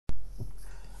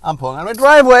I'm pulling on my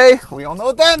driveway. We all know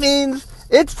what that means.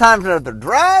 It's time for the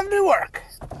drive to work.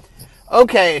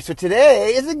 Okay, so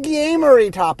today is a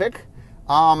gamery topic.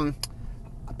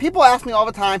 People ask me all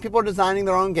the time. People are designing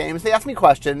their own games. They ask me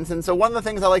questions. And so one of the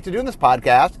things I like to do in this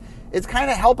podcast is kind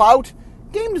of help out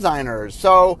game designers.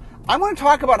 So I want to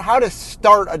talk about how to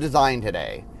start a design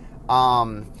today.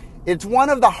 It's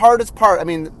one of the hardest parts. I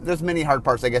mean, there's many hard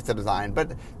parts, I guess, to design.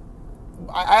 But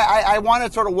I want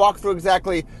to sort of walk through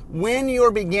exactly when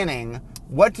you're beginning,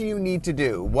 what do you need to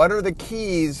do? What are the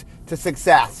keys to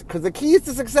success? Because the keys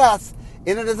to success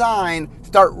in a design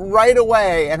start right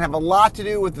away and have a lot to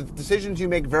do with the decisions you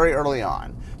make very early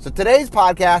on. So today's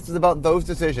podcast is about those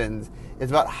decisions.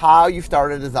 It's about how you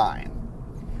start a design.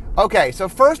 Okay, so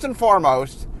first and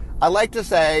foremost, I like to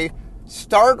say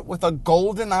start with a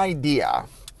golden idea.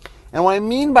 And what I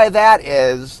mean by that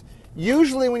is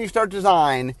usually when you start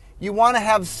design, you want to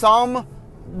have some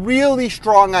really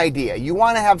strong idea. You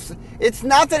want to have, it's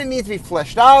not that it needs to be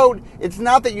fleshed out. It's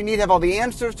not that you need to have all the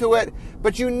answers to it,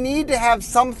 but you need to have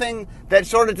something that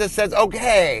sort of just says,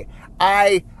 okay,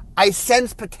 I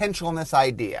sense potential in this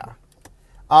idea.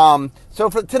 So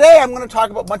for today, I'm going to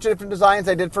talk about a bunch of different designs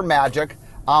I did for Magic.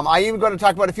 I'm even going to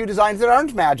talk about a few designs that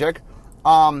aren't Magic,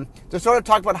 to sort of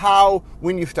talk about how,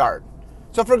 when you start.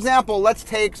 So for example, let's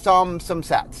take some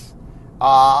sets.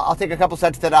 I'll take a couple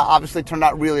sets that obviously turned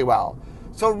out really well.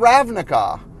 So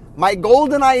Ravnica, my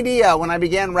golden idea when I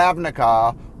began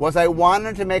Ravnica was I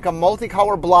wanted to make a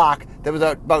multicolor block that was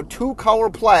about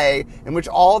two-color play in which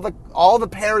all the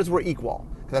pairs were equal.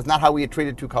 Because that's not how we had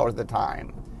treated two colors at the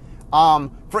time.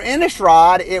 For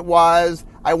Innistrad, it was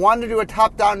I wanted to do a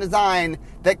top-down design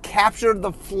that captured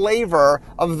the flavor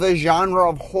of the genre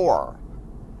of horror.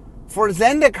 For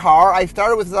Zendikar, I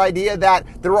started with the idea that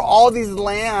there were all these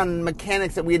land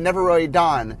mechanics that we had never really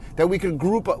done, that we could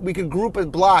group a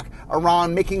block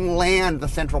around making land the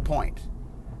central point.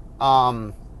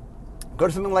 Go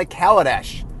to something like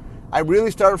Kaladesh. I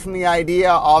really started from the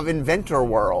idea of Inventor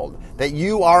World, that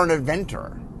you are an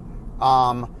inventor.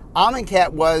 Amonkhet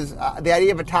was the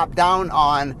idea of a top-down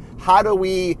on how do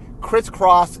we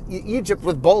crisscross Egypt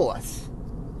with Bolas.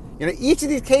 You know, each of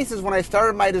these cases when I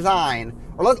started my design,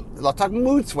 or let's talk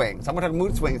mood swings. I'm going to talk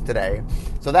mood swings today.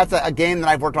 So that's a game that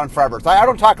I've worked on forever. So I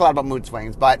don't talk a lot about mood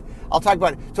swings, but I'll talk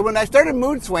about it. So when I started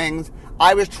mood swings,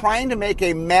 I was trying to make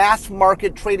a mass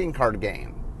market trading card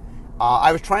game.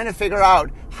 I was trying to figure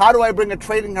out how do I bring a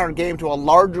trading card game to a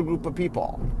larger group of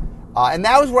people. And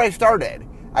that was where I started.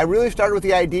 I really started with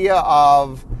the idea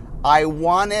of I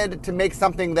wanted to make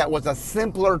something that was a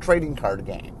simpler trading card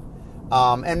game.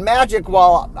 And Magic,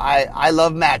 while I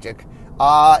love Magic,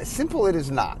 simple it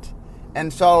is not.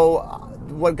 And so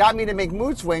what got me to make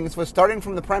mood swings was starting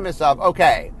from the premise of,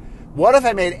 okay, what if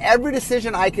I made every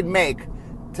decision I could make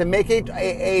to make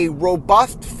a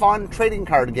robust, fun trading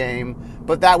card game,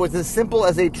 but that was as simple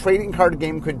as a trading card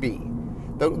game could be.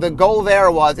 The goal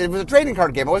there was, it was a trading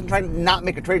card game. I wasn't trying to not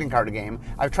make a trading card game.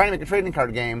 I was trying to make a trading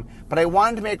card game, but I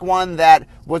wanted to make one that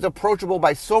was approachable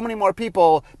by so many more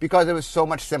people because it was so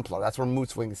much simpler. That's where Mood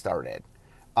Swings started.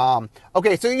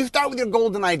 Okay, so you start with your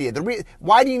golden idea.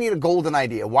 Why do you need a golden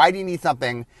idea? Why do you need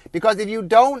something? Because if you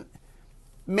don't,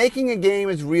 making a game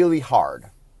is really hard.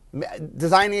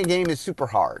 Designing a game is super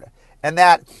hard. And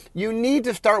that you need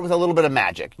to start with a little bit of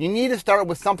magic. You need to start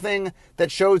with something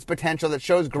that shows potential, that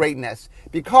shows greatness,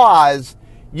 because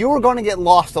you are going to get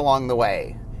lost along the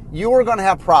way. You are going to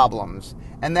have problems.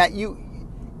 And that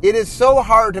it is so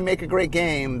hard to make a great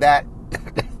game that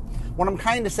what I'm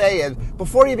trying to say is,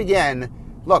 before you begin,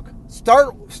 look,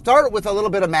 start with a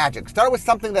little bit of magic. Start with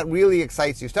something that really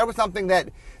excites you. Start with something that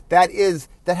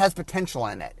has potential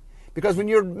in it. Because when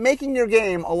you're making your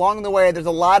game, along the way, there's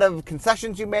a lot of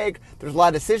concessions you make. There's a lot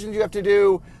of decisions you have to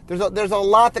do. There's a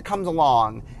lot that comes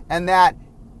along. And that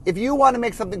if you want to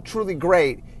make something truly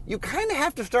great, you kind of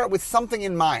have to start with something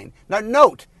in mind. Now,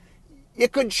 note,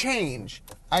 it could change.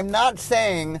 I'm not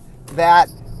saying that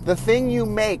the thing you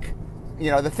make,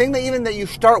 the thing that you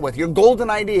start with, your golden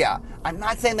idea, I'm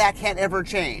not saying that can't ever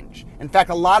change. In fact,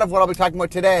 a lot of what I'll be talking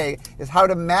about today is how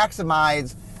to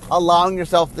maximize allowing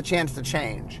yourself the chance to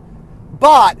change.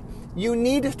 But you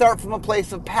need to start from a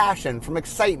place of passion, from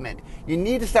excitement. You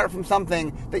need to start from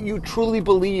something that you truly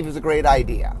believe is a great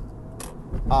idea.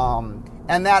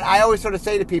 And that I always sort of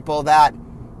say to people that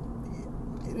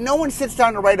no one sits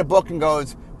down to write a book and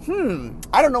goes,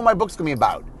 I don't know what my book's going to be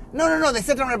about. No. They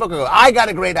sit down and write a book and go, I got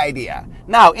a great idea.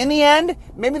 Now, in the end,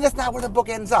 maybe that's not where the book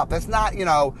ends up. That's not,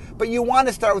 but you want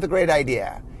to start with a great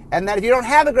idea. And that if you don't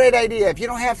have a great idea, if you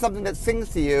don't have something that sings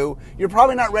to you, you're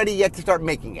probably not ready yet to start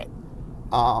making it.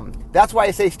 That's why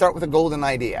I say start with a golden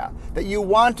idea. That you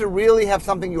want to really have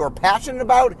something you are passionate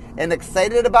about and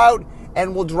excited about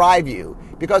and will drive you.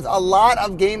 Because a lot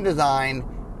of game design,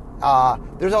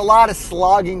 there's a lot of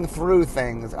slogging through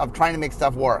things of trying to make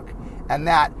stuff work. And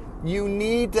that you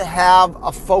need to have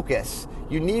a focus.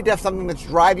 You need to have something that's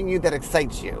driving you, that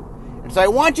excites you. And so I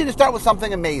want you to start with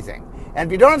something amazing. And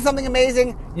if you don't have something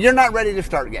amazing, you're not ready to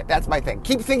start yet. That's my thing.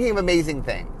 Keep thinking of amazing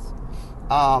things.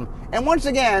 And once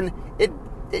again,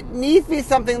 it needs to be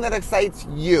something that excites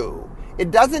you.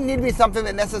 It doesn't need to be something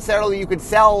that necessarily you could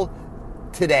sell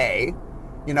today.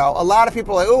 You know, a lot of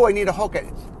people are like, oh, I need a hook.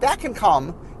 That can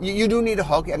come. You do need a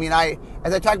hook. I mean,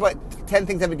 as I talked about 10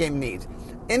 things every game needs.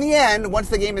 In the end, once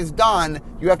the game is done,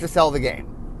 you have to sell the game.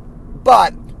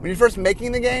 But when you're first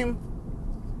making the game,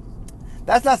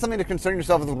 that's not something to concern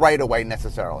yourself with right away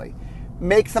necessarily.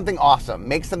 Make something awesome.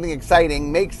 Make something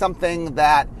exciting. Make something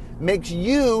that makes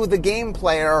you, the game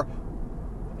player,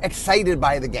 excited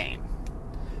by the game.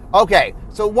 Okay,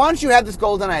 so once you have this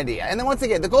golden idea, and then once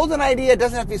again, the golden idea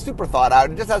doesn't have to be super thought out.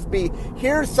 It just has to be,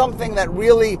 here's something that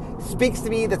really speaks to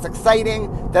me, that's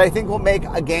exciting, that I think will make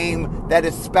a game that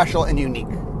is special and unique.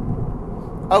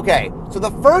 Okay, so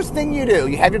the first thing you do,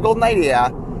 you have your golden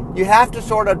idea, you have to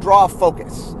sort of draw a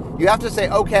focus. You have to say,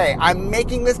 okay, I'm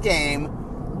making this game.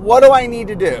 What do I need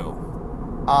to do?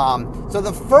 So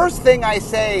the first thing I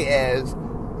say is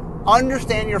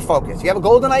understand your focus. You have a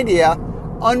golden idea,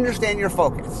 understand your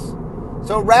focus.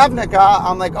 So Ravnica,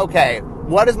 I'm like, okay,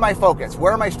 what is my focus?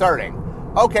 Where am I starting?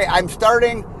 Okay, I'm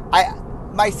starting,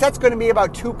 my set's going to be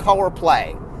about 2-color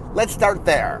play. Let's start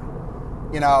there.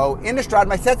 You know, Innistrad,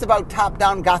 my set's about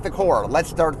top-down Gothic horror. Let's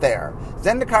start there.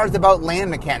 Zendikar is about land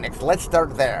mechanics. Let's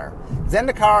start there.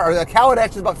 Zendikar, or the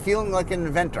Kaladesh is about feeling like an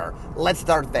inventor. Let's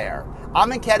start there.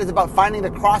 Amonkhet is about finding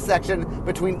the cross-section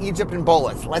between Egypt and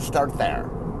Bolas. Let's start there.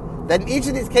 Then in each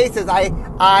of these cases,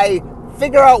 I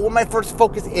figure out what my first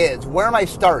focus is. Where am I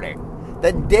starting?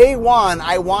 That day one,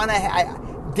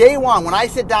 day one, when I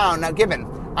sit down, now given,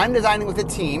 I'm designing with a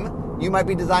team. You might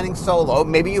be designing solo.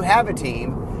 Maybe you have a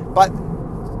team. But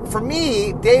for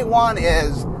me, day one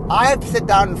is I have to sit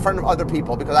down in front of other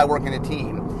people because I work in a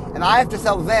team. And I have to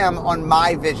sell them on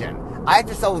my vision. I have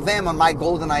to sell them on my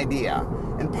golden idea.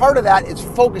 And part of that is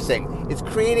focusing. It's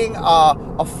creating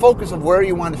a focus of where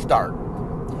you want to start.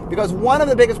 Because one of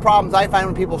the biggest problems I find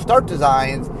when people start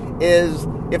designs is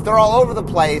if they're all over the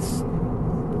place,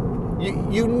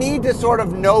 you need to sort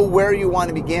of know where you want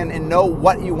to begin and know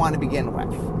what you want to begin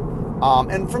with.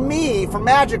 And for me, for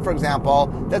Magic, for example,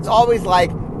 that's always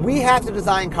like, we have to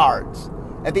design cards.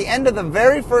 At the end of the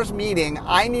very first meeting,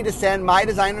 I need to send my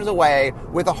designers away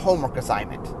with a homework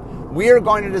assignment. We are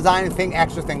going to design thing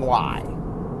X or thing Y.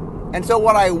 And so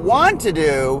what I want to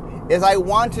do is I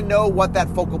want to know what that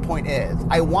focal point is.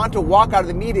 I want to walk out of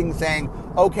the meeting saying,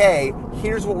 okay,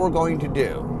 here's what we're going to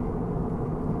do.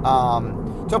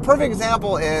 So a perfect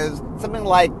example is something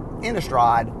like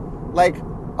Innistrad. Like,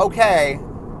 okay,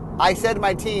 I said to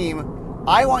my team,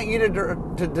 I want you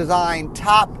to design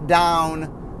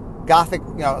top-down Gothic,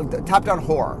 top-down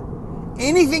horror.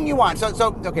 Anything you want.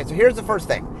 So here's the first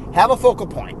thing. Have a focal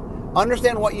point.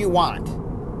 Understand what you want.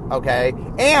 Okay?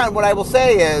 And what I will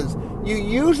say is, you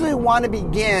usually want to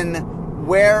begin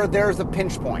where there's a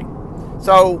pinch point.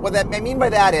 So what I mean by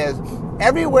that is,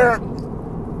 anywhere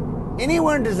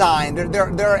in design,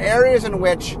 there are areas in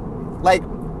which, like,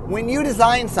 when you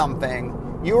design something,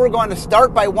 you are going to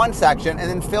start by one section and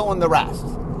then fill in the rest.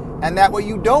 And that what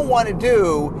you don't want to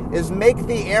do is make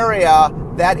the area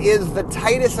that is the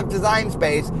tightest of design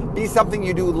space be something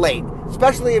you do late,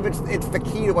 especially if it's the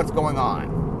key to what's going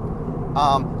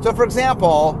on. So for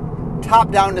example,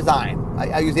 top-down design.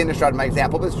 I use Innistrad in my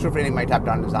example, but it's true for any of my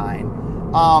top-down design.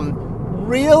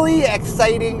 Really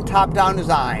exciting top-down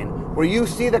design where you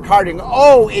see the card and go,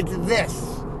 oh, it's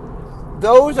this.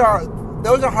 Those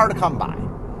are hard to come by.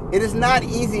 It is not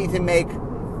easy to make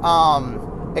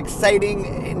exciting,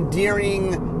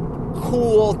 endearing,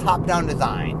 cool top-down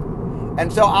design.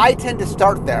 And so I tend to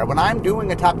start there. When I'm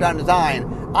doing a top-down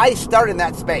design, I start in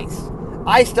that space.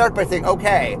 I start by saying,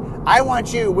 okay, I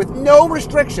want you with no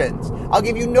restrictions. I'll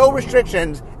give you no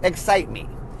restrictions, excite me.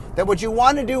 That what you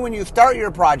want to do when you start your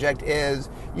project is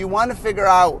you want to figure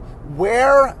out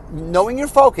where, knowing your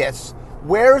focus,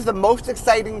 where's the most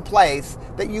exciting place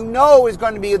that you know is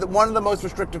going to be one of the most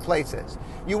restricted places.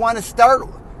 You want to start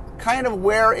kind of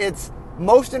where it's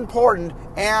most important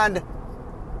and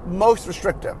most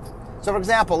restrictive. So for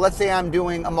example, let's say I'm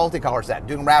doing a multicolor set,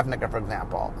 doing Ravnica, for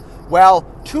example. Well,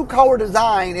 2-color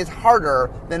design is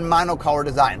harder than monocolor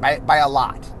design by a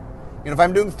lot. If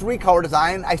I'm doing 3-color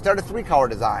design, I start a 3-color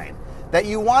design. That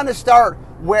you want to start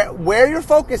where your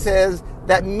focus is,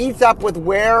 that meets up with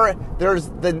where there's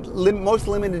the most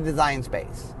limited design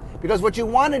space. Because what you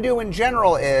want to do in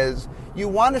general is you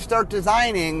want to start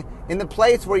designing in the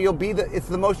place where it's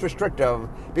the most restrictive,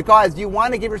 because you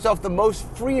want to give yourself the most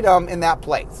freedom in that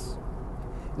place.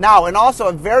 Now, and also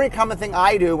a very common thing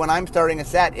I do when I'm starting a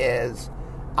set is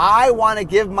I want to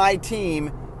give my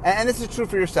team, and this is true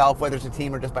for yourself, whether it's a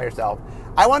team or just by yourself,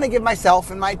 I want to give myself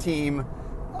and my team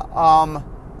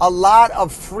a lot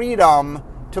of freedom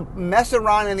to mess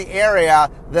around in the area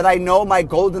that I know my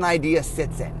golden idea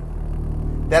sits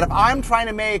in. That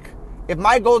if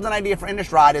my golden idea for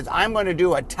Innistrad is I'm going to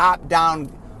do a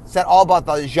top-down set all about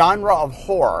the genre of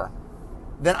horror,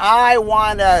 then I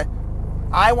want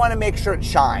to make sure it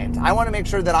shines. I want to make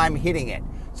sure that I'm hitting it.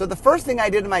 So the first thing I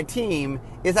did to my team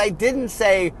is I didn't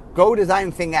say, go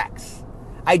design thing X.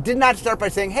 I did not start by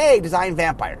saying, hey, design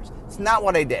vampires. It's not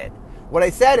what I did. What I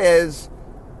said is,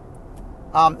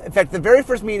 in fact, the very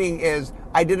first meeting is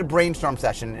I did a brainstorm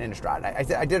session in Innistrad.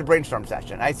 I did a brainstorm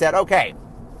session. I said, okay,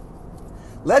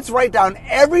 let's write down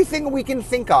everything we can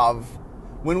think of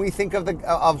when we think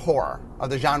of horror, of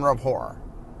the genre of horror.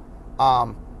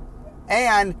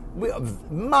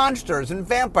 Monsters and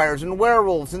vampires and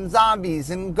werewolves and zombies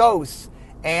and ghosts,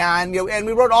 and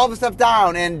we wrote all the stuff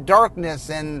down, and darkness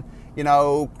and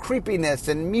creepiness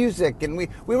and music, and we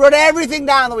wrote everything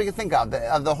down that we could think of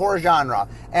the horror genre,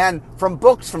 and from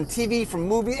books, from TV, from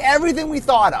movies, everything we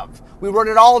thought of, we wrote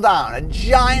it all down, a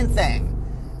giant thing.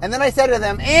 And then I said to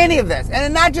them, any of this,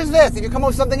 and not just this, if you come up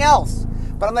with something else,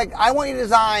 but I'm like, I want you to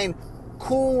design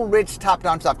cool, rich,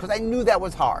 top-down stuff, because I knew that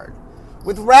was hard.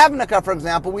 With Ravnica, for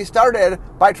example, we started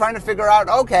by trying to figure out,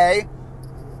 okay,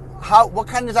 what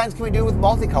kind of designs can we do with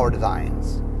multicolor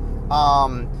designs?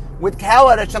 With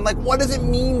Kaladesh, I'm like, what does it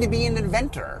mean to be an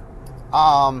inventor?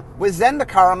 With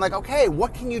Zendikar, I'm like, okay,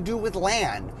 what can you do with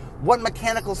land? What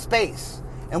mechanical space?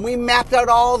 And we mapped out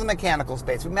all the mechanical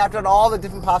space. We mapped out all the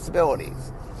different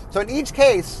possibilities. So in each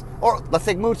case, or let's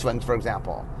take Mood Swings, for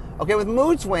example. Okay, with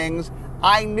Mood Swings,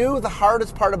 I knew the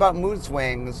hardest part about Mood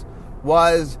Swings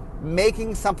was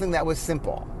making something that was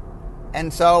simple.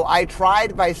 And so I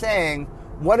tried by saying,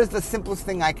 what is the simplest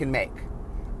thing I can make?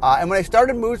 And when I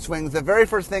started Mood Swings, the very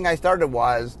first thing I started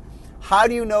was, how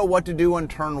do you know what to do on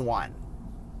turn one?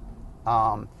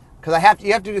 Because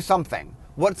you have to do something.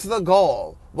 What's the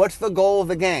goal? What's the goal of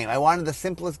the game? I wanted the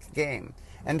simplest game.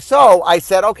 And so I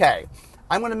said, okay,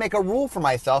 I'm going to make a rule for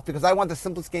myself because I want the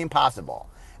simplest game possible.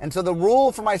 And so the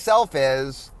rule for myself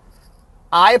is,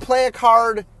 I play a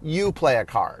card, you play a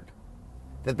card.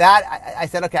 I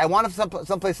said, okay, I want it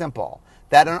someplace simple.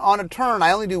 That on a turn,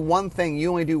 I only do one thing, you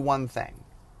only do one thing.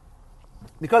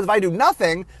 Because if I do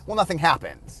nothing, well, nothing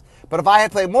happens. But if I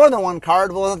play more than one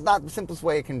card, well, that's not the simplest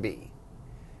way it can be.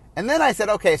 And then I said,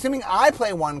 okay, assuming I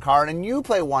play one card and you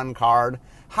play one card,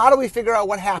 how do we figure out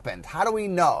what happened? How do we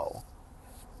know?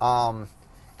 And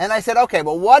I said, okay,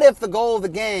 well, what if the goal of the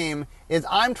game is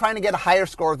I'm trying to get a higher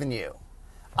score than you?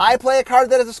 I play a card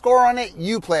that has a score on it,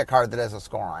 you play a card that has a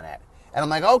score on it. And I'm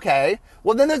like, okay,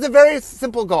 well, then there's a very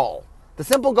simple goal. The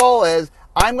simple goal is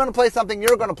I'm going to play something,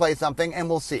 you're going to play something, and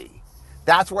we'll see.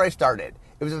 That's where I started.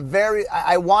 It was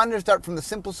I wanted to start from the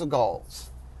simplest of goals.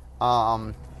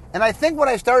 And I think when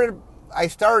I started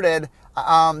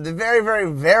the very,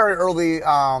 very, very early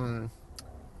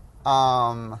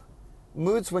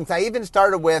Mood Swings, I even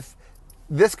started with,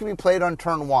 this can be played on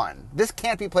turn one. This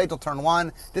can't be played till turn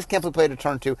one. This can't be played till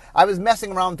turn two. I was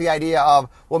messing around with the idea of,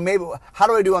 well, maybe, how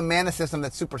do I do a mana system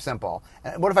that's super simple?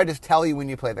 And what if I just tell you when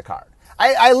you play the card?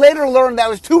 I later learned that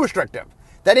was too restrictive,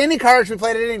 that any card should be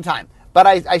played at any time. But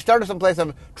I started someplace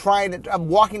of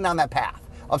walking down that path,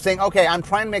 of saying, okay, I'm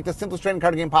trying to make the simplest trading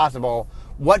card game possible.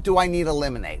 What do I need to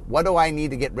eliminate? What do I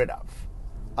need to get rid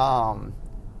of?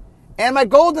 And my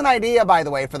golden idea, by the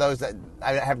way, for those that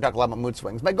I haven't talked a lot about Mood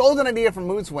Swings, my golden idea for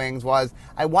Mood Swings was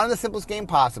I wanted the simplest game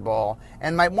possible.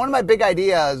 And one of my big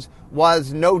ideas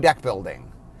was no deck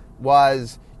building.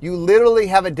 Was you literally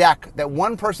have a deck that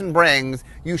one person brings,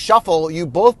 you shuffle, you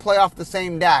both play off the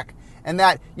same deck, and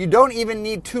that you don't even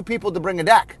need two people to bring a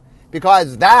deck.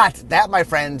 Because that, my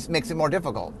friends, makes it more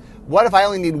difficult. What if I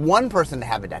only need one person to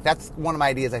have a deck? That's one of my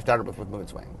ideas I started with Mood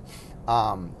Swing.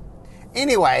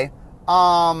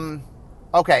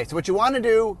 Okay, so what you want to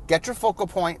do, get your focal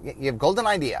point. You have golden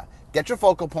idea. Get your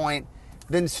focal point.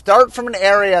 Then start from an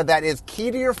area that is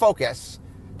key to your focus,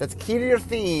 that's key to your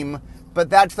theme, but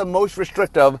that's the most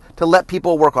restrictive to let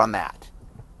people work on that.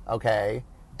 Okay?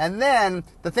 And then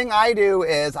the thing I do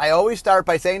is I always start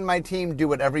by saying to my team, do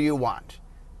whatever you want.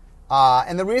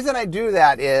 And the reason I do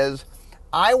that is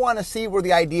I want to see where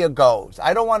the idea goes.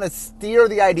 I don't want to steer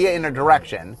the idea in a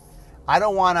direction. I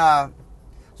don't want to...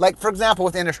 Like, for example,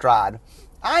 with Innistrad,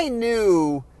 I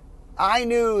knew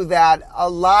that a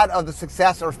lot of the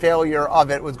success or failure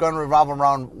of it was going to revolve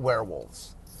around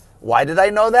werewolves. Why did I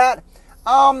know that?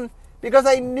 Because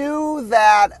I knew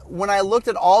that when I looked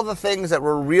at all the things that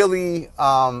were really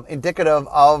indicative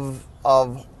of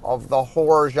the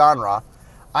horror genre,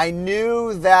 I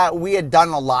knew that we had done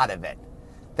a lot of it.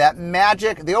 That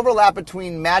Magic, the overlap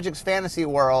between Magic's fantasy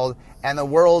world and the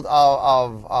world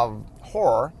of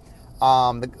horror,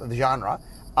 the genre,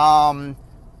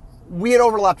 we had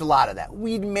overlapped a lot of that.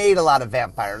 We'd made a lot of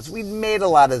vampires. We'd made a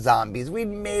lot of zombies. We'd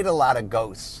made a lot of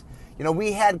ghosts. You know,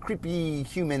 we had creepy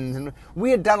humans, and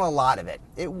we had done a lot of it.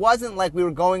 It wasn't like we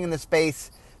were going into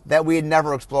space that we had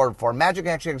never explored before. Magic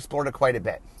actually explored it quite a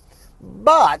bit.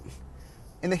 But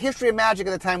in the history of Magic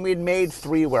at the time, we had made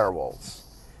 3 werewolves.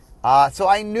 So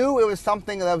I knew it was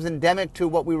something that was endemic to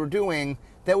what we were doing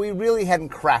that we really hadn't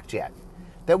cracked yet.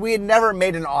 That we had never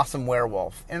made an awesome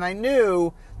werewolf. And I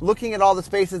knew, looking at all the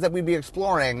spaces that we'd be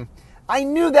exploring, I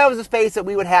knew that was a space that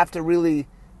we would have to really,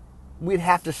 we'd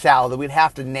have to sell, that we'd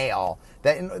have to nail.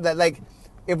 That like,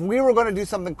 if we were going to do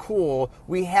something cool,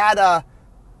 there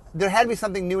had to be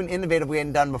something new and innovative we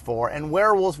hadn't done before. And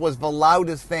werewolves was the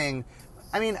loudest thing.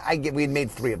 I mean, we had made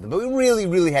 3 of them, but we really,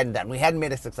 really hadn't done. We hadn't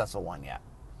made a successful one yet.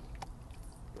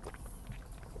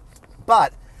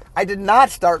 But I did not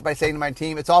start by saying to my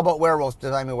team, it's all about werewolves,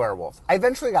 design me werewolves. I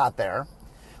eventually got there.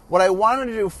 What I wanted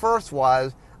to do first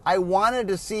was, I wanted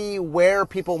to see where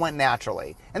people went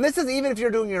naturally. And this is even if you're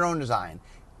doing your own design.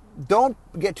 Don't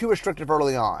get too restrictive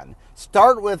early on.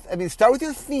 Start with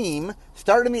your theme,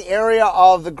 start in the area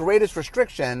of the greatest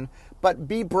restriction, but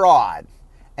be broad.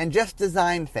 And just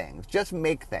design things, just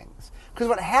make things. Because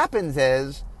what happens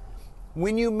is,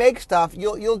 when you make stuff,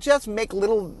 you'll just make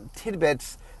little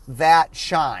tidbits that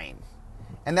shine.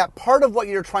 And that part of what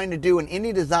you're trying to do in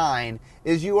any design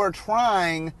is you are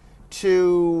trying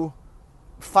to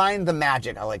find the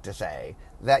magic, I like to say.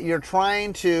 That you're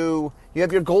trying to, you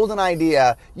have your golden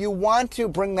idea, you want to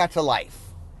bring that to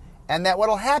life. And that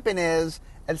what'll happen is,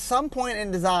 at some point in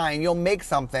design, you'll make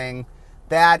something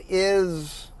that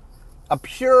is a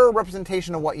pure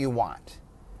representation of what you want.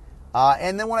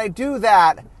 And then when I do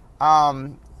that,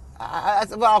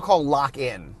 that's what I'll call lock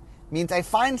in. Means I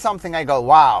find something, I go,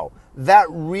 wow, that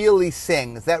really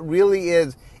sings. That really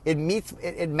is, it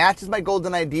matches my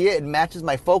golden idea, it matches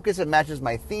my focus, it matches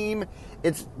my theme.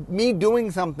 It's me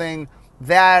doing something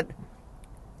that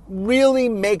really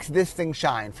makes this thing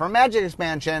shine. For a Magic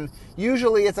expansion,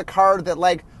 usually it's a card that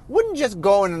like wouldn't just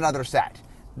go in another set.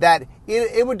 That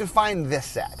it would define this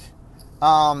set.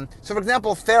 So for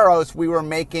example, Theros, we were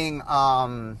making,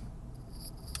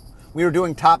 we were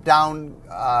doing top-down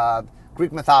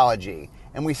Greek mythology,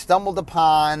 and we stumbled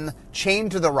upon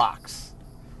Chained to the Rocks,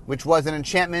 which was an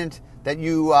enchantment that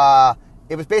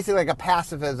it was basically like a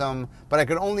pacifism, but I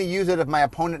could only use it if my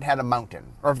opponent had a mountain,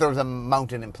 or if there was a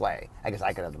mountain in play. I guess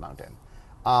I could have the mountain.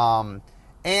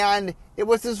 And it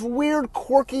was this weird,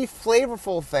 quirky,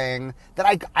 flavorful thing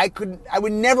that I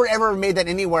would never ever have made that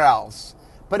anywhere else.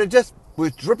 But it just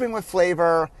was dripping with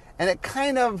flavor, and it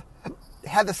kind of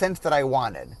had the sense that I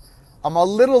wanted. A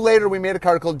little later, we made a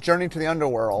card called Journey to the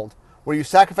Underworld, where you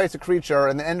sacrifice a creature,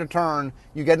 and at the end of turn,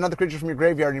 you get another creature from your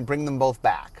graveyard, and you bring them both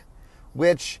back.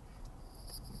 Which,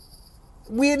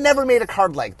 we had never made a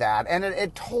card like that, and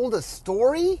it told a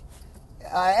story,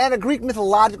 and a Greek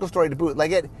mythological story to boot.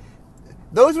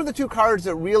 Those were the 2 cards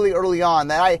that really early on,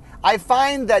 that I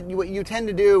find that what you tend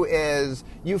to do is,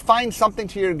 you find something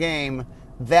to your game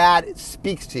that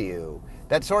speaks to you,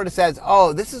 that sort of says,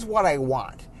 oh, this is what I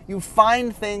want. You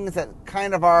find things that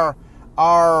kind of are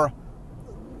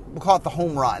we'll call it the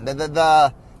home run.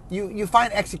 You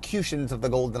find executions of the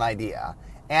golden idea.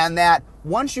 And that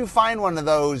once you find one of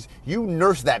those, you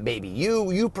nurse that baby.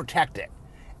 You protect it.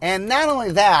 And not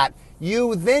only that,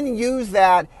 you then use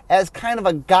that as kind of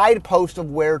a guidepost of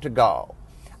where to go.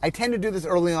 I tend to do this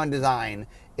early on design,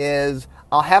 is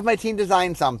I'll have my team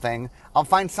design something, I'll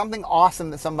find something awesome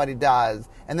that somebody does,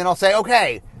 and then I'll say,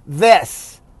 okay,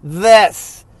 this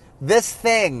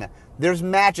thing, there's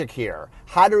magic here.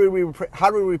 How do we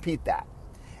repeat that?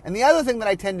 And the other thing that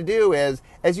I tend to do is,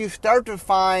 as you start to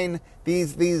find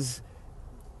these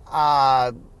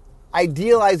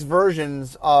idealized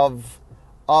versions of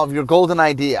your golden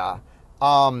idea,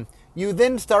 you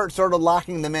then start sort of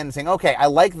locking them in and saying, okay, I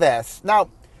like this. Now,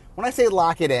 when I say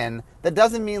lock it in, that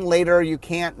doesn't mean later you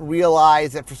can't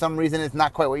realize that for some reason it's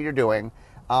not quite what you're doing.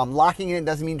 Locking it in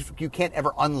doesn't mean you can't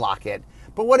ever unlock it.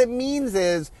 But what it means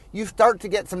is you start to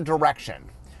get some direction.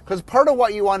 Because part of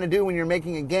what you want to do when you're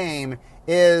making a game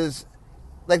is,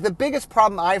 like, the biggest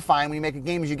problem I find when you make a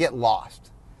game is you get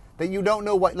lost. that you don't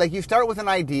know what, like you start with an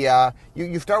idea,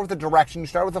 you start with a direction, you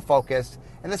start with a focus,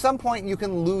 and at some point you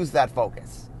can lose that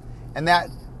focus. And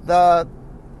that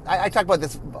I talk about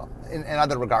this in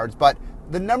other regards, but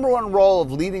the number one role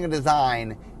of leading a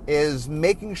design is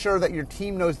making sure that your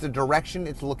team knows the direction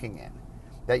it's looking in,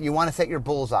 that you want to set your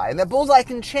bullseye. And that bullseye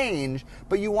can change,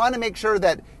 but you want to make sure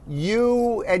that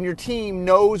you and your team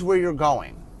knows where you're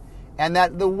going. And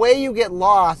that the way you get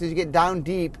lost is you get down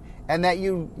deep, and that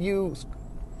you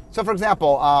so for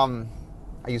example,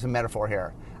 I use a metaphor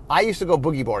here. I used to go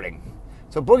boogie boarding.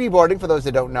 So boogie boarding, for those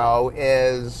that don't know,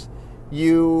 is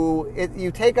you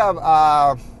take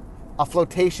a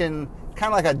flotation,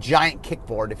 kind of like a giant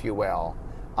kickboard, if you will.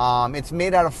 It's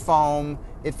made out of foam.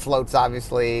 It floats,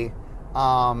 obviously.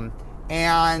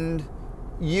 And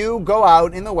you go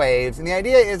out in the waves. And the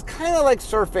idea is kind of like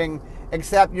surfing,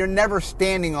 except you're never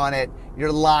standing on it.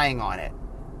 You're lying on it.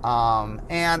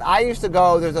 And I used to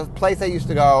go, there's a place I used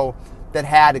to go that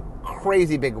had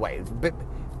crazy big waves.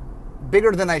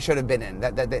 Bigger than I should have been in.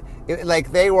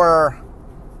 They were...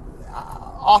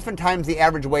 oftentimes the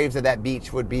average waves at that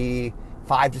beach would be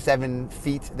 5 to 7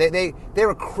 feet. They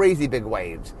were crazy big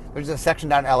waves. There's a section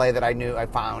down in LA that I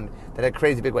found that had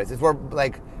crazy big waves. It's where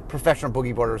like professional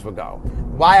boogie boarders would go.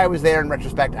 Why I was there in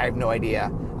retrospect, I have no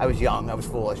idea. I was young, I was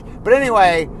foolish. But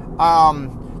anyway,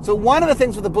 so one of the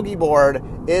things with the boogie board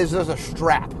is there's a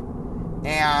strap.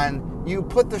 And you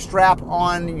put the strap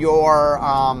on your,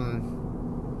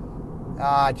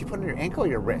 do you put it on your ankle or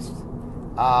your wrist?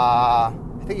 I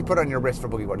think you put it on your wrist for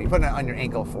boogie boarding. You put it on your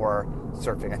ankle for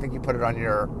surfing. I think you put it on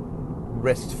your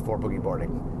wrist for boogie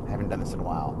boarding. I haven't done this in a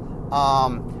while.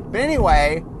 But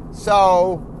anyway,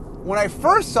 so when I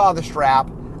first saw the strap,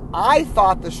 I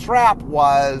thought the strap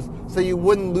was so you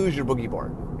wouldn't lose your boogie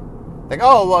board. Like,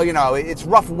 oh, well, you know, it's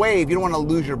rough wave. You don't want to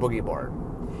lose your boogie board.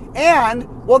 And,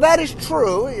 well, that is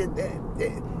true.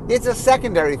 It's a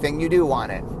secondary thing. You do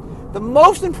want it. The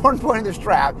most important point of the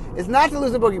strap is not to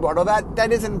lose the boogie board. Well,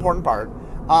 that is an important part.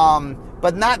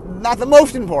 But not the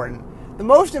most important. The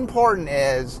most important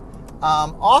is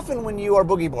often when you are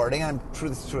boogie boarding, and I'm sure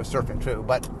this is true of surfing too,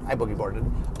 but I boogie boarded,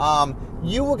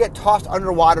 you will get tossed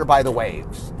underwater by the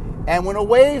waves. And when a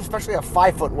wave, especially a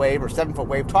 5-foot wave or 7-foot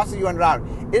wave, tosses you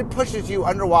underground, it pushes you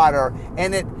underwater,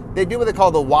 and they do what they call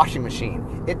the washing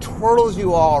machine. It twirls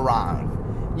you all around.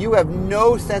 You have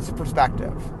no sense of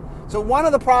perspective. So one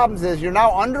of the problems is you're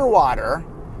now underwater,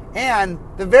 and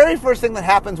the very first thing that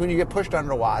happens when you get pushed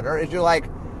underwater is you're like,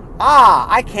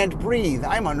 I can't breathe.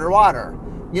 I'm underwater.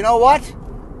 You know what?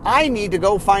 I need to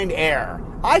go find air.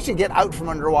 I should get out from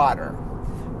underwater.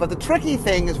 But the tricky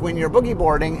thing is when you're boogie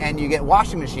boarding and you get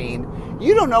washing machine,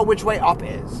 you don't know which way up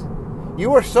is.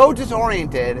 You are so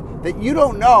disoriented that you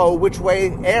don't know which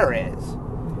way air is.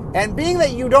 And being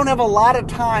that you don't have a lot of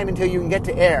time until you can get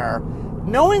to air,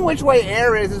 knowing which way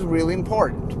air is really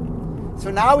important.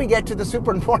 So now we get to the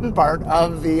super important part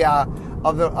of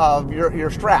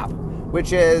your strap,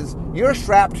 which is you're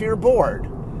strapped to your board.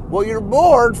 Well, your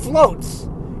board floats.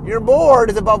 Your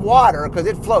board is above water because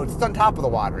it floats. It's on top of the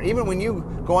water. Even when you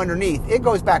go underneath, it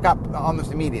goes back up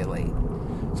almost immediately.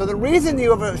 So the reason you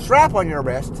have a strap on your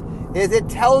wrist is it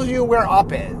tells you where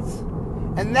up is.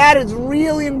 And that is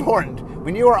really important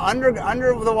when you are under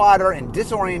the water and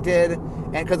disoriented,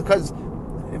 and because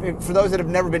for those that have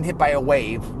never been hit by a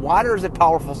wave, water is a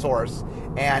powerful source,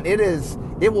 and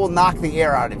it will knock the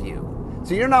air out of you.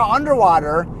 So you're now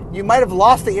underwater. You might have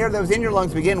lost the air that was in your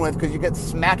lungs to begin with because you get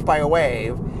smacked by a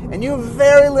wave, and you have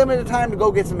very limited time to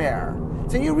go get some air.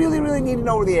 So you really, really need to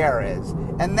know where the air is.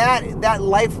 And that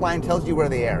lifeline tells you where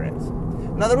the air is.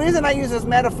 Now, the reason I use this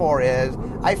metaphor is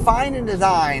I find in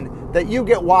design that you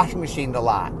get washing machined a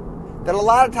lot. That a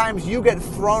lot of times you get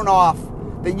thrown off,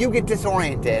 that you get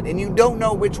disoriented, and you don't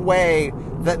know which way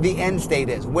the end state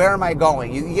is. Where am I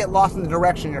going? You get lost in the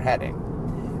direction you're heading.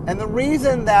 And the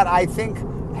reason that I think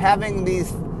having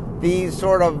these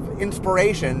sort of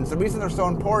inspirations, the reason they're so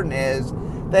important is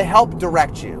they help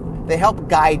direct you. They help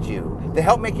guide you. They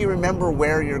help make you remember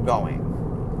where you're going.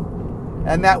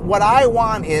 And that what I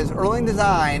want is, early in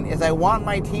design, is I want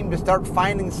my team to start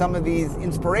finding some of these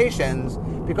inspirations,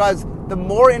 because the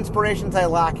more inspirations I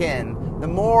lock in, the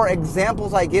more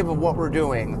examples I give of what we're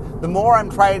doing, the more I'm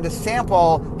trying to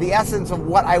sample the essence of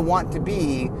what I want to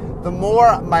be, the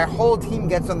more my whole team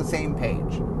gets on the same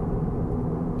page.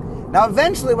 Now,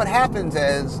 eventually what happens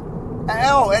is,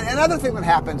 and another thing that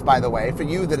happens, by the way, for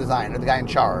you, the designer, the guy in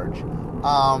charge,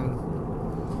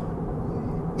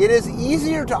 it is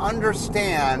easier to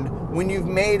understand when you've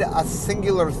made a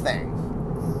singular thing.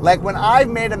 Like when I've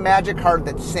made a magic card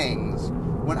that sings,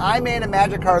 when I made a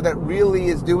magic card that really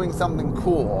is doing something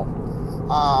cool,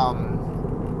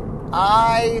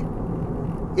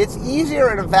 it's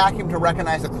easier in a vacuum to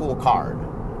recognize a cool card.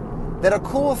 That a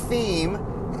cool theme,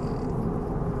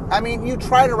 I mean, you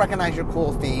try to recognize your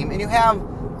cool theme, and you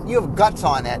have guts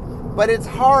on it, but it's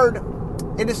hard.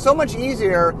 It is so much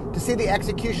easier to see the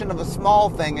execution of a small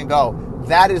thing and go,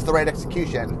 that is the right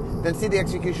execution, than see the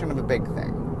execution of a big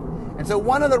thing. And so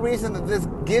one of the reasons that this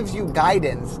gives you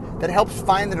guidance, that helps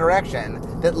find the direction,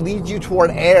 that leads you toward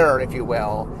air, if you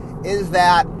will, is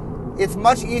that it's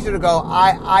much easier to go,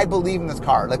 I believe in this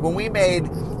card. Like when we made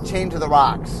Chained to the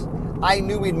Rocks, I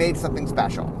knew we'd made something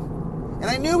special. And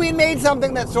I knew we'd made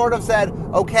something that sort of said,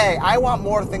 okay, I want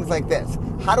more things like this.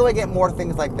 How do I get more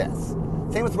things like this?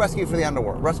 Same with Rescue from the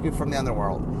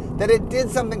Underworld. That it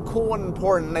did something cool and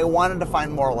important, and I wanted to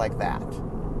find more like that.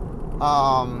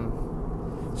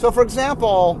 So for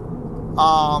example,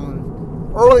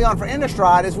 early on for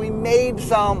Innistrad is we made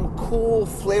some cool,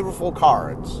 flavorful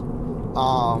cards.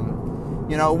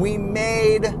 We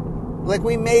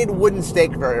made Wooden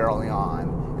Stake very early on.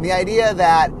 And the idea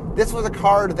that this was a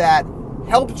card that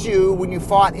helped you when you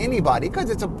fought anybody, because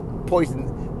it's a poison,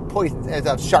 it's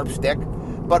a sharp stick,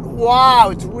 but wow,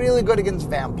 it's really good against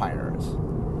vampires.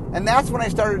 And that's when I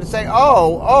started to say,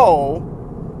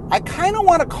 I kind of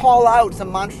want to call out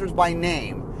some monsters by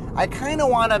name. I kind of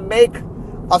want to make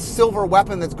a silver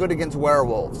weapon that's good against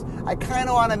werewolves. I kind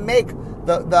of want to make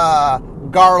the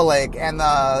garlic and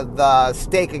the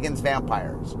steak against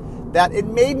vampires. That it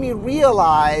made me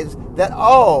realize that,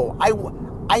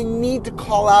 I need to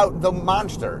call out the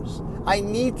monsters. I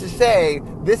need to say,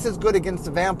 this is good against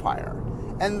the vampire.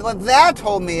 And what that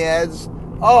told me is,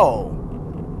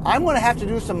 I'm going to have to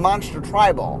do some monster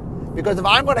tribal. Because if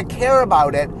I'm going to care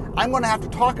about it, I'm going to have to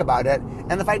talk about it.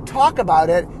 And if I talk about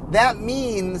it, that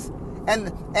means,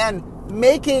 and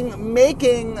making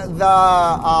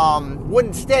the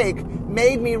Wooden Stake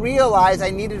made me realize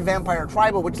I needed Vampire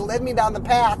Tribal, which led me down the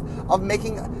path of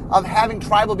having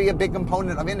Tribal be a big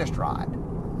component of Innistrad.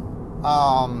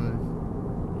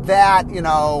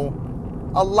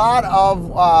 A lot of,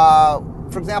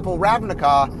 for example,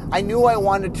 Ravnica, I knew I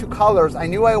wanted 2 colors. I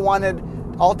knew I wanted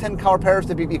all 10 color pairs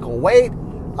to be of equal weight.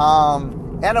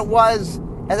 And it was,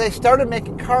 as I started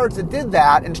making cards that did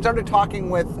that, and started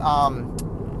talking with Brady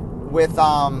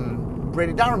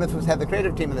Domermuth, who was head of the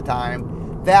creative team at the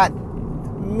time, that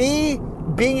me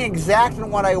being exact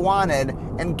in what I wanted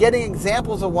and getting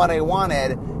examples of what I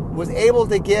wanted was able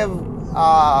to give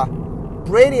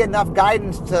Brady enough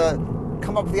guidance to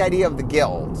come up with the idea of the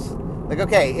guilds. Like,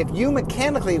 okay, if you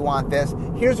mechanically want this,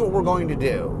 here's what we're going to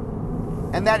do.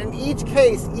 And that in each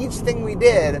case, each thing we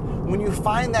did, when you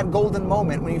find that golden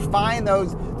moment, when you find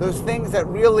those things that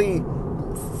really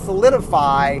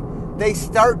solidify, they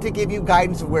start to give you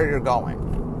guidance of where you're going.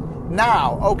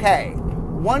 Now, okay,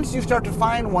 once you start to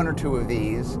find 1 or 2 of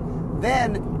these,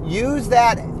 then use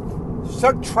that,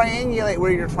 start triangulate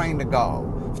where you're trying to go.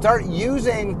 Start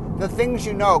using the things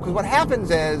you know, because what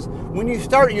happens is, when you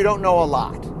start, you don't know a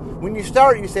lot. When you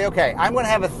start, you say, okay, I'm going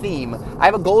to have a theme. I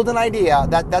have a golden idea.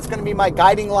 That's going to be my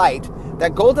guiding light.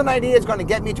 That golden idea is going to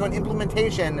get me to an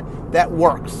implementation that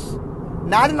works.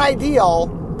 Not an ideal,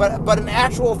 but an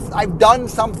actual, I've done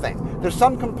something. There's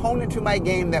some component to my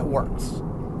game that works.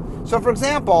 So, for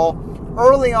example,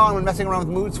 early on when messing around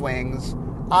with mood swings,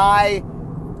 I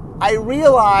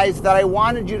realized that I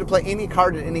wanted you to play any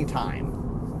card at any time.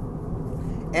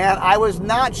 And I was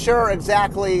not sure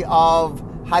exactly of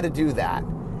how to do that.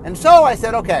 And so I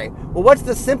said, okay, well, what's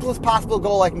the simplest possible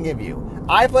goal I can give you?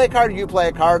 I play a card, you play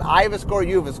a card, I have a score,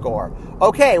 you have a score.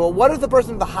 Okay, well, what if the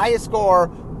person with the highest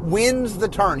score wins the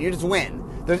turn? You just win.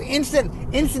 There's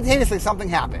instantaneously something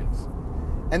happens.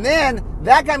 And then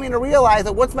that got me to realize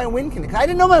that what's my win condition? I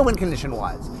didn't know my win condition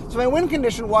was. So my win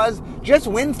condition was just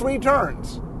win 3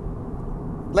 turns.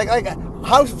 Like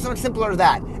how much simpler is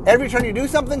that? Every turn you do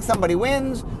something, somebody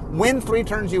wins. Win 3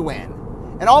 turns, you win.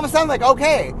 And all of a sudden, like,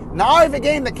 okay, now I have a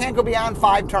game that can't go beyond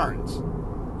 5 turns.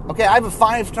 Okay, I have a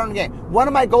 5-turn game. One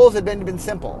of my goals had been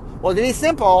simple. Well, to be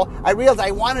simple, I realized I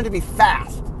wanted to be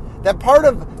fast. That part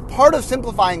of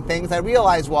simplifying things I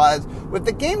realized was, if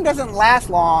the game doesn't last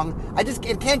long,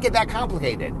 it can't get that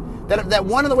complicated. That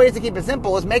one of the ways to keep it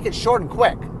simple is make it short and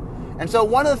quick. And so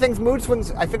one of the things mood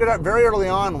swings I figured out very early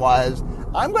on was,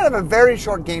 I'm going to have a very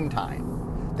short game time.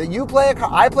 That you play a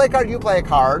card, I play a card, you play a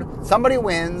card, somebody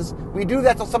wins, we do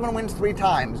that till someone wins 3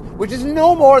 times, which is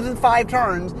no more than 5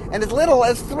 turns, and as little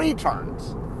as 3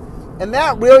 turns. And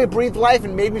that really breathed life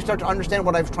and made me start to understand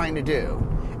what I was trying to do.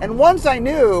 And once I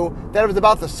knew that it was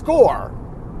about the score,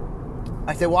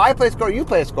 I said, well, I play a score, you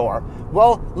play a score.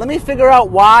 Well, let me figure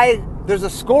out why there's a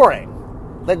scoring.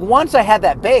 Like, once I had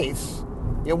that base,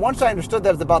 once I understood that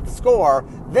it was about the score,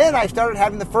 then I started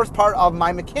having the first part of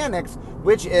my mechanics,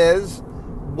 which is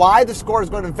why the score is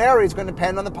going to vary is going to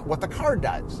depend on what the card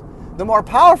does. The more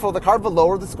powerful the card, the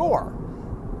lower the score.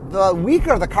 The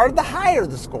weaker the card, the higher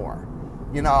the score.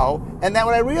 And then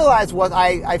what I realized was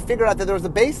I figured out that there was a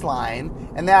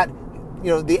baseline, and that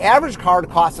the average card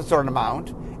costs a certain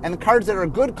amount, and the cards that are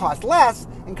good cost less,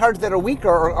 and cards that are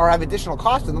weaker or have additional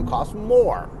cost to them cost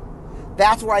more.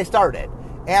 That's where I started.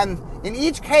 And in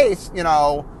each case,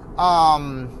 or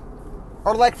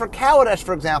like for Kaladesh,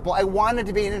 for example, I wanted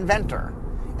to be an inventor.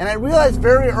 And I realized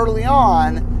very early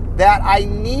on that I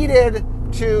needed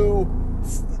to,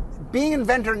 being an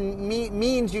inventor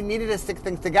means you needed to stick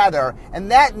things together,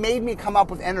 and that made me come up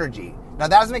with energy. Now,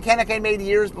 that was a mechanic I made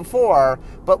years before,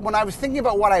 but when I was thinking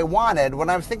about what I wanted, when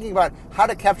I was thinking about how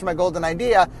to capture my golden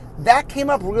idea, that came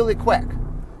up really quick.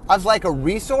 I was like, a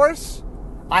resource?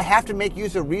 I have to make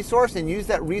use of a resource and use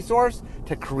that resource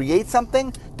to create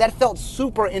something? That felt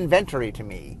super inventory to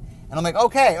me. And I'm like,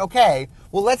 okay,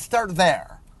 well, let's start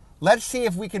there. Let's see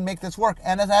if we can make this work.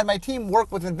 And as I had my team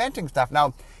work with inventing stuff, now,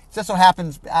 it just so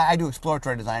happens I do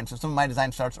exploratory design, so some of my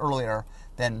design starts earlier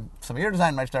than some of your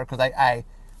design might start, because I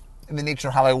in the nature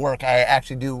of how I work, I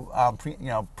actually do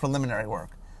preliminary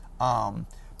work.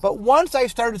 But once I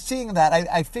started seeing that,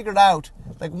 I figured out,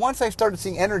 like once I started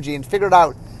seeing energy and figured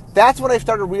out, that's when I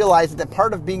started realizing that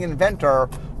part of being an inventor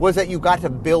was that you got to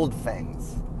build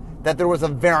things, that there was a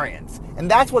variance. And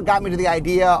that's what got me to the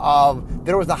idea of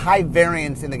there was a high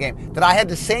variance in the game, that I had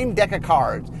the same deck of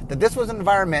cards, that this was an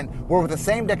environment where with the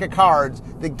same deck of cards,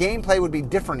 the gameplay would be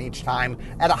different each time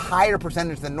at a higher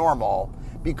percentage than normal,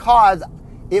 because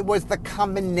it was the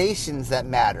combinations that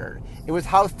mattered. It was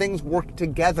how things worked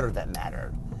together that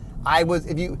mattered.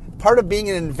 Part of being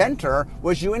an inventor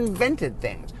was you invented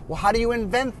things. Well, how do you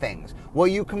invent things? Well,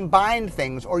 you combine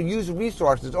things or use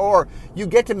resources, or you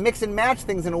get to mix and match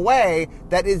things in a way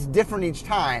that is different each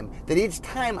time, that each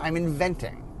time I'm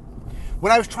inventing.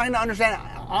 When I was trying to understand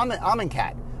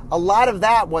Amonkhet, a lot of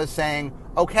that was saying,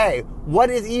 okay, what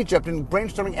is Egypt, and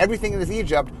brainstorming everything that is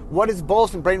Egypt, what is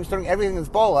Bolas, and brainstorming everything that's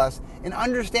Bolas, and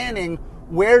understanding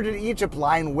where did Egypt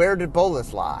lie and where did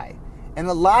Bolas lie. And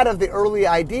a lot of the early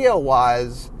idea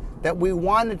was that we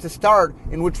wanted to start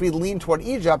in which we lean toward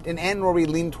Egypt and end where we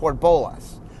lean toward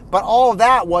Bolas. But all of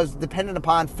that was dependent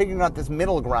upon figuring out this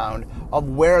middle ground of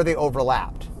where they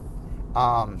overlapped.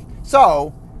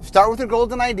 So start with your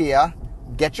golden idea,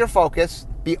 get your focus,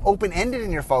 be open-ended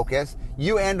in your focus,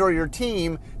 you and or your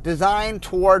team design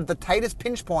toward the tightest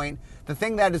pinch point, the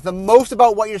thing that is the most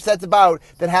about what your set's about,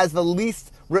 that has the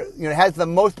least, has the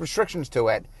most restrictions to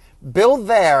it. Build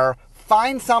there,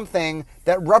 find something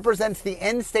that represents the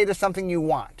end state of something you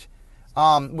want.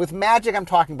 With Magic, I'm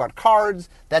talking about cards.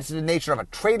 That's the nature of a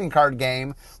trading card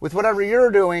game. With whatever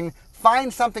you're doing,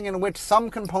 find something in which some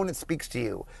component speaks to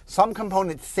you. Some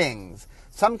component sings.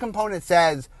 Some component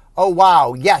says, oh,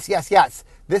 wow, yes,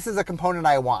 this is a component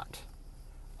I want.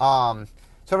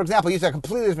 So, for example, use a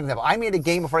completely different example. I made a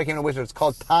game before I came to Wizards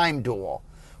called Time Duel,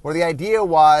 where the idea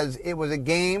was it was a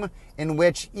game in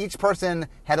which each person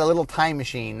had a little time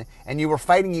machine, and you were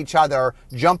fighting each other,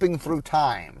 jumping through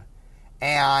time.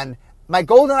 And my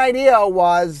golden idea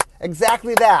was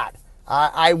exactly that.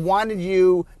 I wanted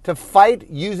you to fight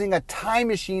using a time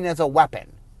machine as a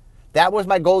weapon. That was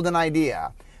my golden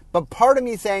idea. But part of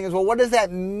me saying is, well, what does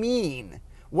that mean?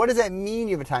 What does that mean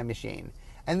you have a time machine?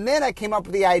 And then I came up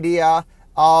with the idea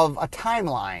of a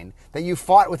timeline, that you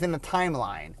fought within a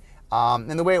timeline.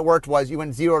 And the way it worked was you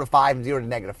went 0 to 5 and 0 to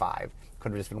negative 5.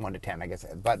 Could have just been 1 to 10, I guess.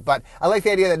 But I like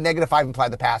the idea that negative 5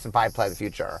 implied the past and 5 implied the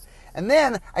future. And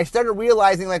then I started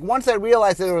realizing, like, once I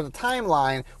realized that there was a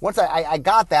timeline, once I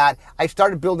got that, I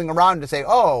started building around to say,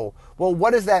 oh, well,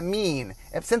 what does that mean?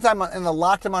 Since I'm in a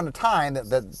locked amount of time,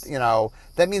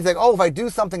 that means, like, oh, if I do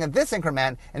something at this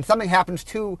increment and something happens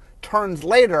 2 turns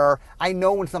later, I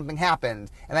know when something happens.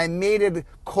 And I made it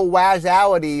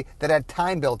causality that had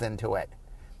time built into it.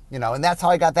 And that's how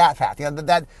I got that path.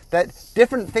 That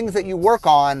different things that you work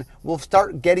on will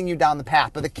start getting you down the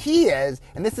path. But the key is,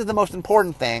 and this is the most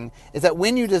important thing, is that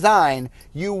when you design,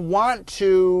 you want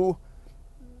to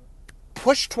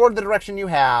push toward the direction you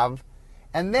have,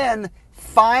 and then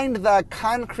find the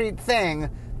concrete thing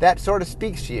that sort of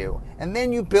speaks to you. And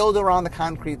then you build around the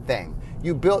concrete thing.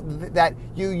 You build that,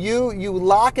 you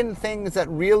lock in things that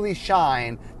really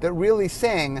shine, that really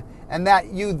sing, and that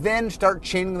you then start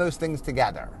chaining those things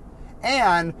together.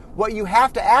 And what you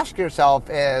have to ask yourself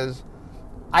is,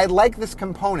 I like this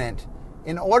component.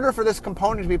 In order for this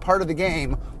component to be part of the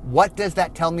game, what does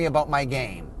that tell me about my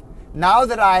game? Now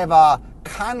that I have a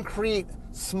concrete,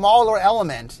 smaller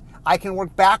element, I can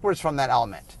work backwards from that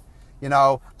element. You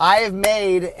know, I have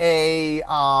made a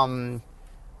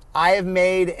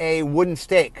wooden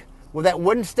stake. Well, that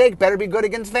wooden stake better be good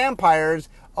against vampires.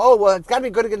 Oh, well, it's got to be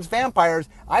good against vampires.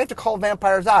 I have to call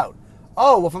vampires out.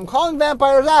 Oh, well, if I'm calling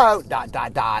vampires out, ...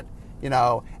 You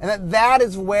know, and that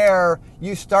is where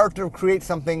you start to create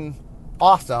something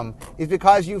awesome, is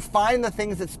because you find the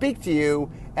things that speak to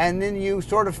you, and then you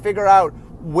sort of figure out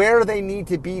where they need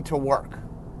to be to work.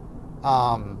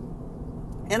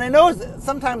 And I know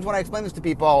sometimes when I explain this to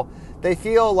people, they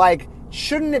feel like,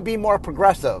 shouldn't it be more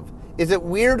progressive? Is it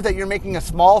weird that you're making a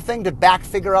small thing to back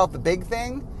figure out the big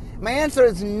thing? My answer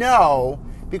is no,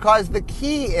 because the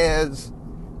key is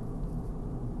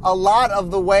a lot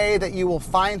of the way that you will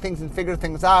find things and figure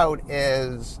things out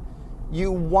is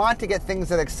you want to get things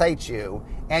that excite you,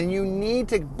 and you need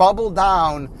to bubble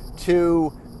down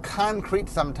to concrete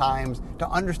sometimes to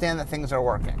understand that things are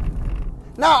working.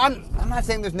 Now, I'm not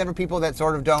saying there's never people that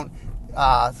sort of don't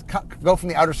go from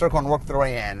the outer circle and work their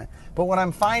way in. But what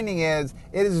I'm finding is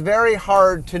it is very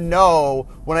hard to know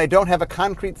when I don't have a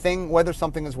concrete thing whether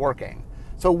something is working.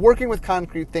 So working with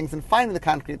concrete things and finding the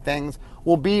concrete things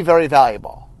will be very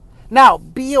valuable. Now,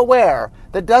 be aware,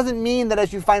 that doesn't mean that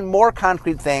as you find more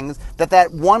concrete things,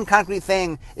 that one concrete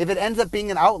thing, if it ends up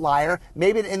being an outlier,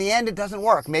 maybe in the end it doesn't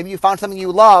work. Maybe you found something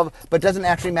you love, but doesn't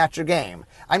actually match your game.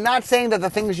 I'm not saying that the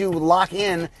things you lock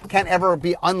in can't ever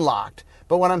be unlocked.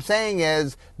 But what I'm saying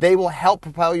is they will help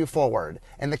propel you forward.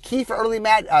 And the key for early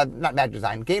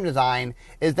game design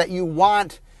is that you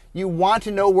want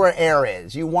to know where air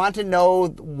is. You want to know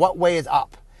what way is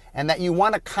up. And that you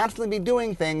want to constantly be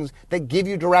doing things that give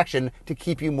you direction to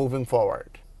keep you moving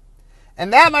forward.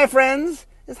 And that, my friends,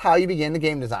 is how you begin the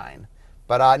game design.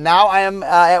 But now I am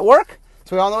at work,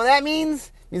 so we all know what that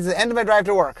means. It means the end of my drive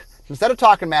to work. So instead of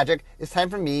talking magic, it's time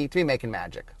for me to be making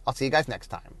magic. I'll see you guys next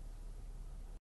time.